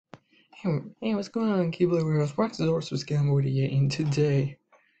Hey, what's going on, Keyblade Weirdos? Roxas subscrabers, and today,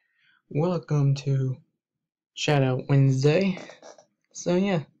 welcome to Shoutout Wednesday. So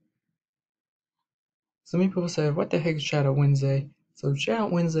yeah, so many people say, what the heck is Shoutout Wednesday? So Shoutout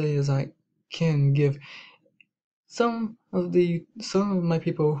Wednesday is I can give some of my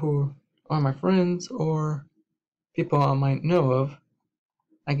people who are my friends or people I might know of,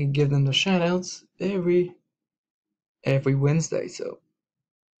 I can give them the shoutouts every Wednesday. So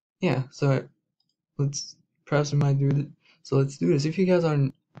yeah, so perhaps we might do it. So let's do this. If you guys are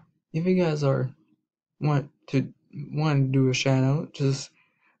want to do a shout out, just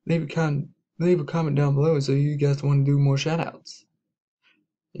leave a comment down below so you guys want to do more shout outs.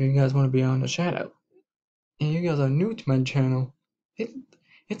 If you guys want to be on the shout out. And you guys are new to my channel, hit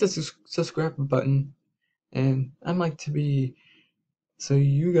the subscribe button, and I'd like to be so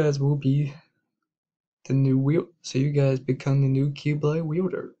you guys will be the new so you guys become the new Keyblade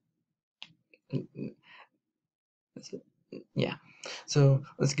wielder. That's it. Yeah. So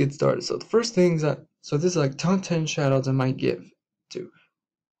let's get started. So the first things so this is like top 10 shoutouts I might give to.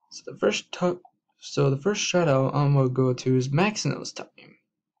 So the first shout out I'm gonna go to is Maxino's Time.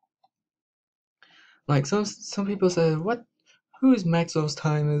 Like some people say, who is Maxino's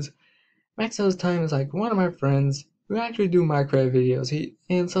Time is? Maxino's Time is like one of my friends who actually do Minecraft videos.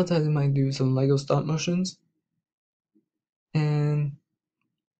 And sometimes he might do some Lego stop motions. And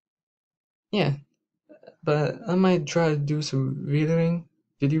yeah, but I might try to do some video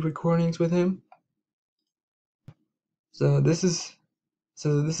recordings with him. So this is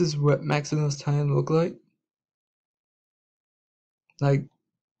what Maxino's Time look like. Like,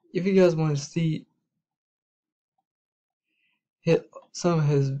 if you guys want to see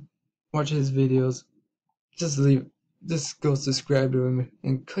watch his videos, just go subscribe to him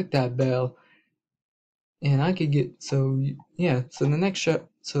and click that bell, and I could get yeah. So the next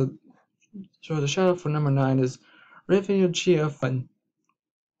so the shout out for number 9 is Revenue Chia Fun,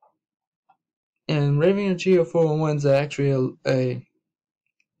 and Revenue Chia 401 is actually a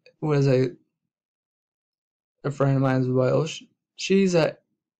friend of mine as well. She's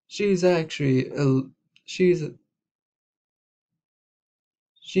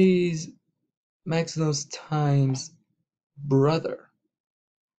Maximus Time's brother.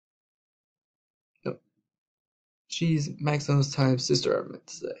 No, she's Maximus Time's sister, I meant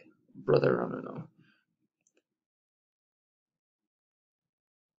to say. Brother, I don't know.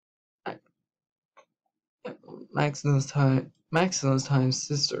 Maximus Time's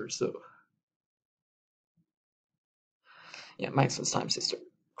sister, so yeah, Maximus Time's sister.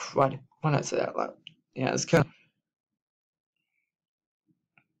 Why did I say that out loud? Yeah, it's kind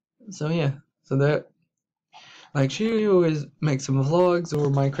of, so yeah, so that, like, she always makes some vlogs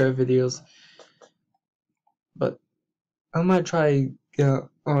or Minecraft videos, but I might try get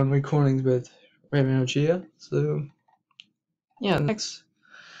on recordings with Raven Chia, so yeah,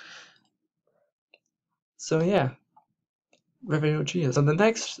 so yeah, Raven Chia. So the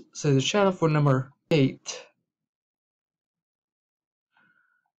next, so the shout out for number 8.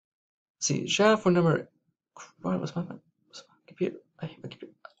 See, shout out for number, what was my computer? I hate my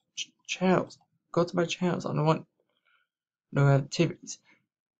computer. Channels. Go to my channels. I don't want no activities.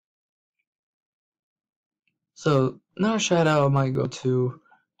 So another shout out I might go to.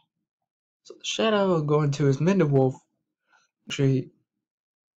 So the shout out I'm going to is Wolf. Actually,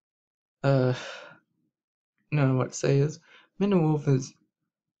 I don't know what to say is. Wolf is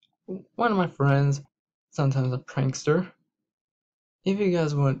one of my friends, sometimes a prankster. If you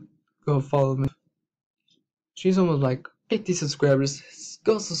guys want, go follow me. She's almost like 50 subscribers.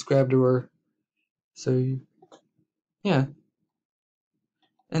 Go subscribe to her. So yeah.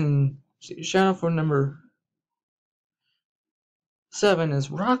 And shout out for number 7 is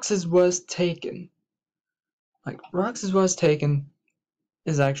Roxas Was Taken. Like, Roxas Was Taken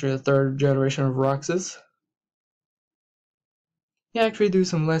is actually the 3rd generation of Roxas. He actually do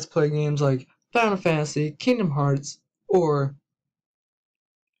some Let's Play games like Final Fantasy, Kingdom Hearts, or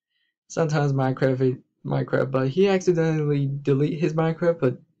sometimes Minecraft, but he accidentally delete his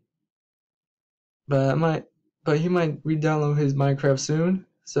Minecraft, but he might re-download his Minecraft soon,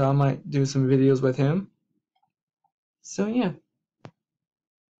 so I might do some videos with him. So yeah.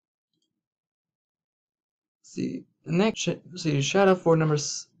 See, the next shout out for number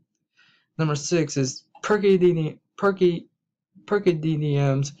 6 is Perky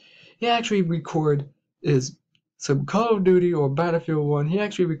DDMs. He actually record some Call of Duty or Battlefield 1. He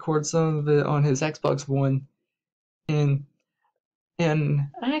actually records some of it on his Xbox One, and I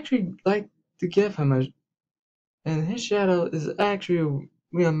actually like to give him and his shout out is actually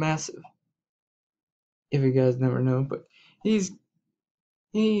real massive. If you guys never know, but he's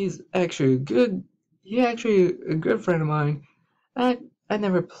He's actually a good friend of mine. I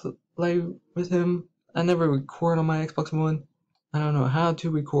never play with him. I never record on my Xbox One. I don't know how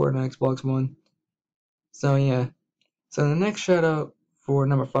to record on Xbox One. So yeah. So the next shout out for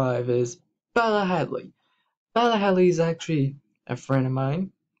number 5 is Bella Hadley. Bella Hadley is actually a friend of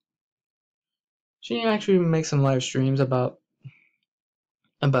mine. She actually makes some live streams about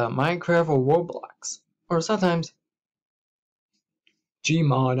Minecraft or Roblox. Or sometimes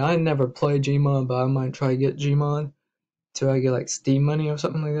Gmod. I never played Gmod, but I might try to get Gmod till I get like Steam money or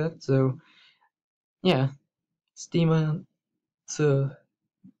something like that. So yeah, Steam money. So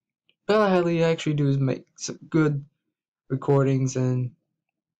Bella Hadley actually does make some good recordings, and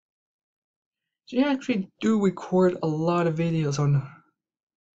she actually do record a lot of videos on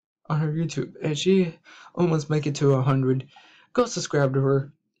her YouTube, and she almost make it to 100. Go subscribe to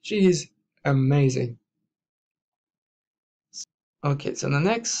her. She's amazing. Okay, so the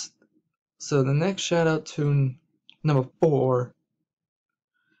next shout out to number 4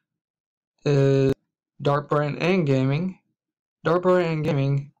 is Dark Brian and Gaming. Dark Brian and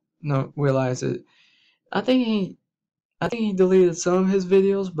Gaming, no, realize it. I think he deleted some of his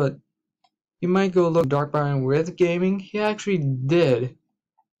videos, but you might go look Dark Brian with Gaming. He actually did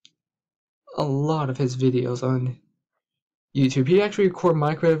a lot of his videos on YouTube. He actually recorded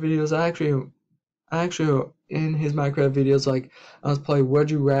Minecraft videos. I actually in his Minecraft videos, like I was playing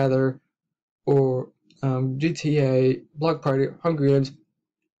Would You Rather or GTA, Block Party, Hunger Games,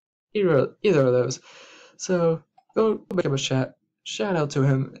 either of those. So go make him a shout out to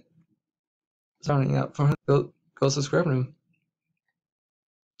him. Signing up for him. Go subscribe to him.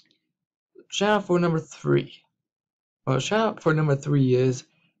 Shout out for number 3. Well, shout out for number 3 is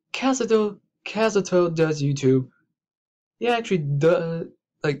Kazuto. Kazuto does YouTube. He actually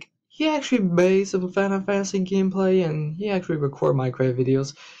made some Final Fantasy gameplay, and he actually record Minecraft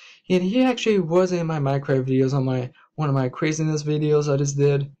videos. And he actually was in my Minecraft videos on one of my craziness videos I just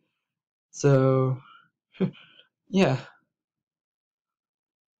did. So yeah.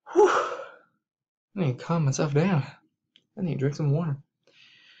 Whew. I need to calm myself down. I need to drink some water.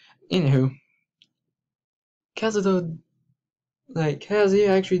 Anywho, Kazuto, Kazi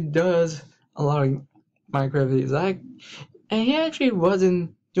actually does a lot of Minecraft videos. And he actually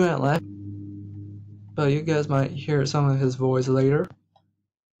wasn't doing it last, but you guys might hear some of his voice later.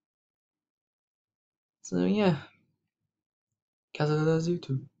 So yeah, Kazuto does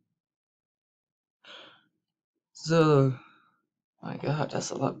YouTube. So, my God, that's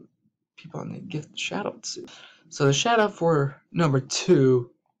a lot of people I need to give shout outs to. So the shout out for number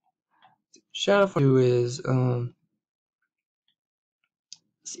 2. Is let's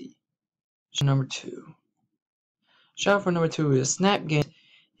see. Number 2. Shout out for number 2 is Snap Game.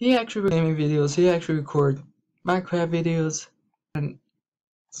 He actually records gaming videos. He actually records Minecraft videos, and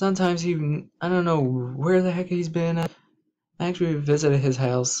sometimes even I don't know where the heck he's been at. I actually visited his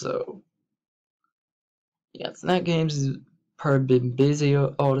house, so yeah, Snap Games has probably been busy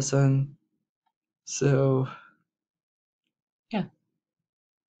all of a sudden. So yeah,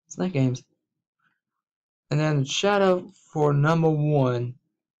 Snap Games. And then shout out for number 1.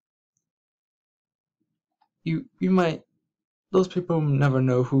 You might, those people never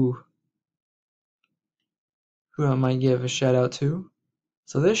know who I might give a shout out to.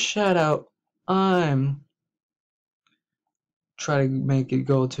 So this shout out I'm trying to make it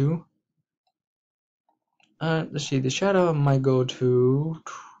go to. Let's see, the shout out might go to.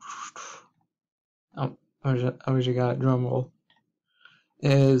 Oh, I wish I got a drum roll.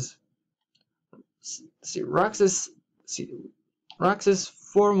 Is Roxas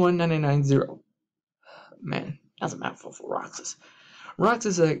 41990. Man, that's a mouthful for Roxas.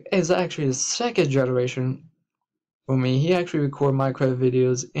 Roxas is actually the second generation for me. He actually record Minecraft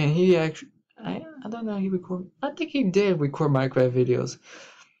videos, and he actually I don't know, I think he did record Minecraft videos.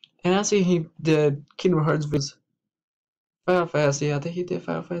 And I see he did Kingdom Hearts videos. Final Fantasy, I think he did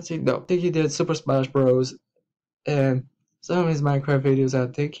Final Fantasy. No, I think he did Super Smash Bros. And some of his Minecraft videos, I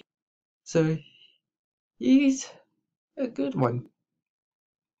think. So he's a good one.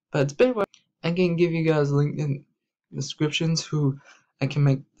 But it's been a while. I can give you guys a link in descriptions who I can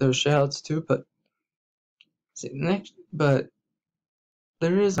make those shoutouts to, but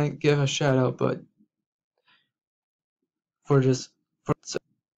there is like give a shout out, but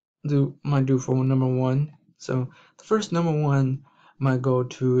might do for number 1. So the first number 1 might go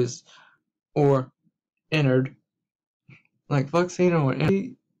to is or entered like Foxino or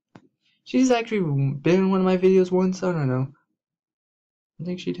Entered. She's actually been in one of my videos once. I don't know. I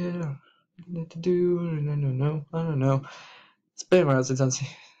think she did. No. I don't know. It's been a while since I've seen.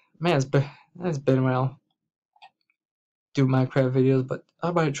 Man, it's been a while. Do Minecraft videos, but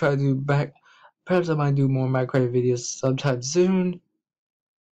I might try to do perhaps I might do more Minecraft videos sometime soon.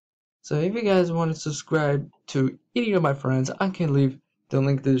 So if you guys want to subscribe to any of my friends, I can leave the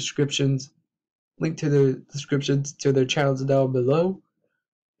link to the descriptions to their channels down below.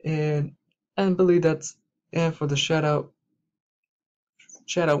 And I believe that's for the shout out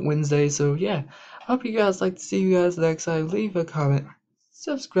Wednesday. So yeah, I hope you guys like to see you guys next time. Leave a comment,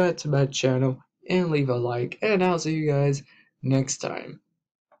 subscribe to my channel, and leave a like. And I'll see you guys next time.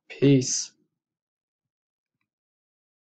 Peace.